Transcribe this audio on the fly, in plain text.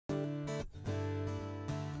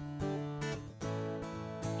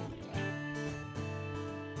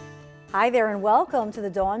Hi there and welcome to the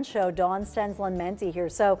Dawn Show. Dawn Stensland-Menti here.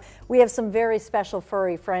 So we have some very special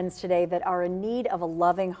furry friends today that are in need of a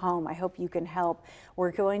loving home. I hope you can help.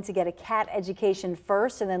 We're going to get a cat education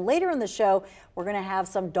first, and then later in the show we're going to have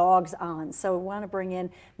some dogs on. So we want to bring in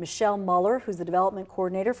Michelle Muller, who's the development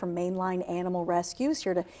coordinator from Mainline Animal Rescues,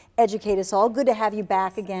 here to educate us all. Good to have you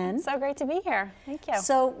back again. So great to be here. Thank you.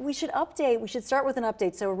 So we should start with an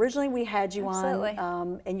update. So originally we had you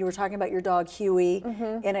on and you were talking about your dog Huey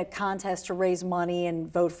in a contest to raise money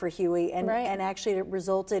and vote for Huey, and actually it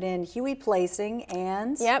resulted in Huey placing,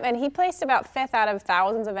 and yep, and he placed about 5th out of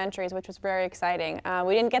thousands of entries, which was very exciting.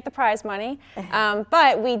 We didn't get the prize money,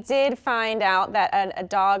 but we did find out that a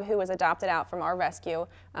dog who was adopted out from our rescue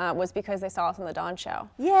was because they saw us on the Dawn Show.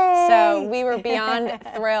 Yay! So we were beyond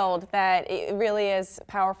thrilled that it really is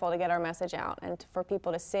powerful to get our message out and for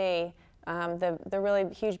people to see the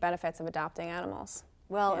really huge benefits of adopting animals.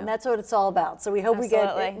 Well, and that's what it's all about. So we hope we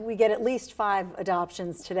get at least 5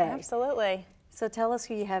 adoptions today. Absolutely. So tell us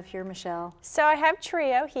who you have here, Michelle. So I have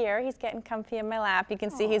Trio here. He's getting comfy in my lap. You can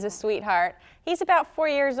see he's a sweetheart. He's about 4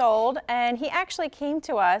 years old, and he actually came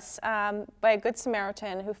to us by a Good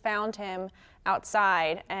Samaritan who found him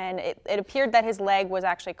outside, and it appeared that his leg was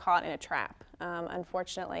actually caught in a trap,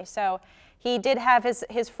 unfortunately. So he did have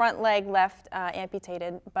his front leg left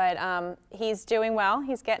amputated, but he's doing well.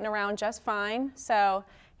 He's getting around just fine. So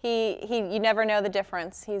you never know the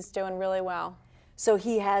difference. He's doing really well. So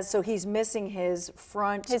he's missing his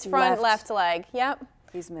front left leg. Yep.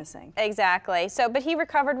 He's missing. Exactly. So, but he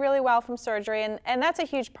recovered really well from surgery, and that's a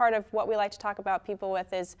huge part of what we like to talk about people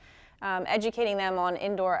with is educating them on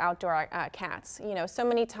indoor-outdoor cats. You know, so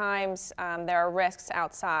many times there are risks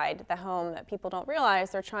outside the home that people don't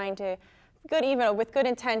realize. They're trying to, even with good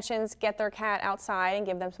intentions, get their cat outside and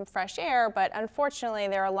give them some fresh air, but unfortunately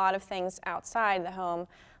there are a lot of things outside the home,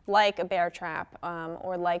 like a bear trap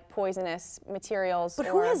or like poisonous materials. But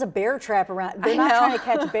who has a bear trap around? They're not trying to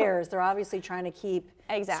catch bears. They're obviously trying to keep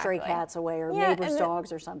stray cats away, or neighbors'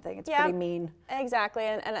 dogs or something. It's pretty mean. Exactly.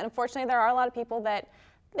 And unfortunately there are a lot of people that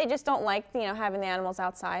they just don't like, having the animals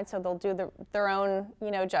outside, so they'll do their own,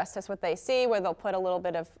 justice what they see, where they'll put a little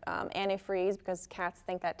bit of antifreeze because cats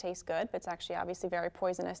think that tastes good, but it's actually obviously very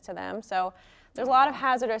poisonous to them. So there's a lot of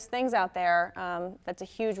hazardous things out there that's a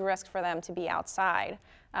huge risk for them to be outside.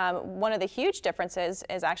 One of the huge differences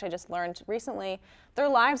is actually just learned recently, their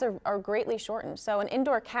lives are greatly shortened. So an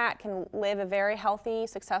indoor cat can live a very healthy,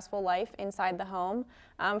 successful life inside the home.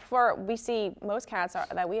 We see most cats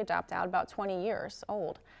that we adopt out about 20 years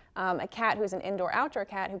old. A cat who's an indoor-outdoor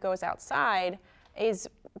cat who goes outside is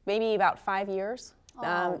maybe about 5 years.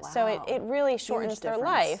 Wow. So it really shortens their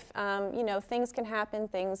life. Things can happen,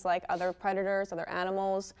 things like other predators, other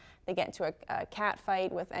animals. They get into a cat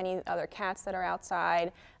fight with any other cats that are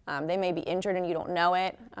outside. They may be injured and you don't know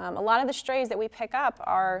it. A lot of the strays that we pick up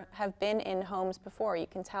have been in homes before, you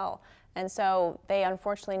can tell. And so they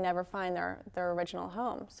unfortunately never find their original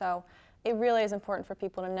home. So it really is important for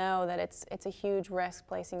people to know that it's a huge risk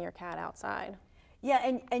placing your cat outside.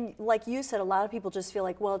 Yeah, and like you said, a lot of people just feel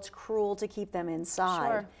like, well, it's cruel to keep them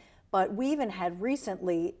inside. Sure. But we even had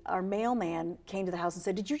recently, our mailman came to the house and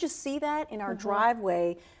said, did you just see that in our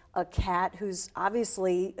driveway? A cat who's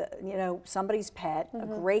obviously, somebody's pet, a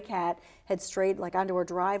gray cat, had strayed onto our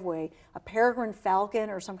driveway. A peregrine falcon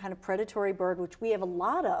or some kind of predatory bird, which we have a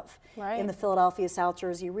lot of in the Philadelphia, South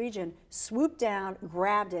Jersey region, swooped down,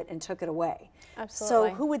 grabbed it, and took it away. Absolutely.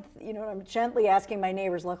 So who would, I'm gently asking my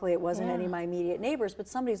neighbors, luckily it wasn't any of my immediate neighbors, but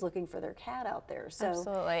somebody's looking for their cat out there. So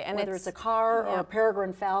absolutely. And whether it's a car or a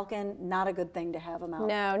peregrine falcon, not a good thing to have them out.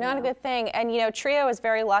 No, not a good thing. And Trio is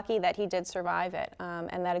very lucky that he did survive it,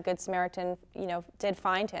 and that a Good Samaritan, did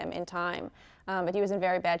find him in time. But he was in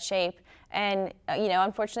very bad shape. And,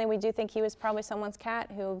 unfortunately, we do think he was probably someone's cat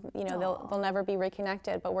who, they'll never be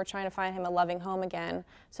reconnected. But we're trying to find him a loving home again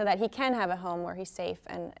so that he can have a home where he's safe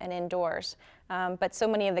and indoors. But so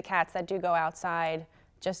many of the cats that do go outside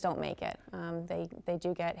just don't make it. They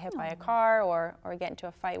do get hit by a car or get into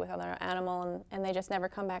a fight with another animal, and they just never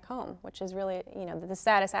come back home, which is really, the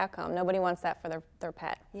saddest outcome. Nobody wants that for their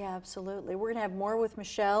pet. Yeah, absolutely. We're going to have more with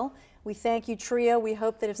Michelle. We thank you, Trio. We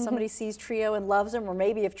hope that if somebody sees Trio and loves him, or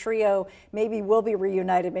maybe if Trio will be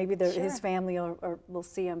reunited, maybe his family will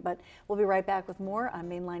see him. But we'll be right back with more on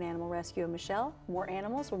Mainline Animal Rescue and Michelle. More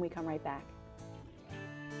animals when we come right back.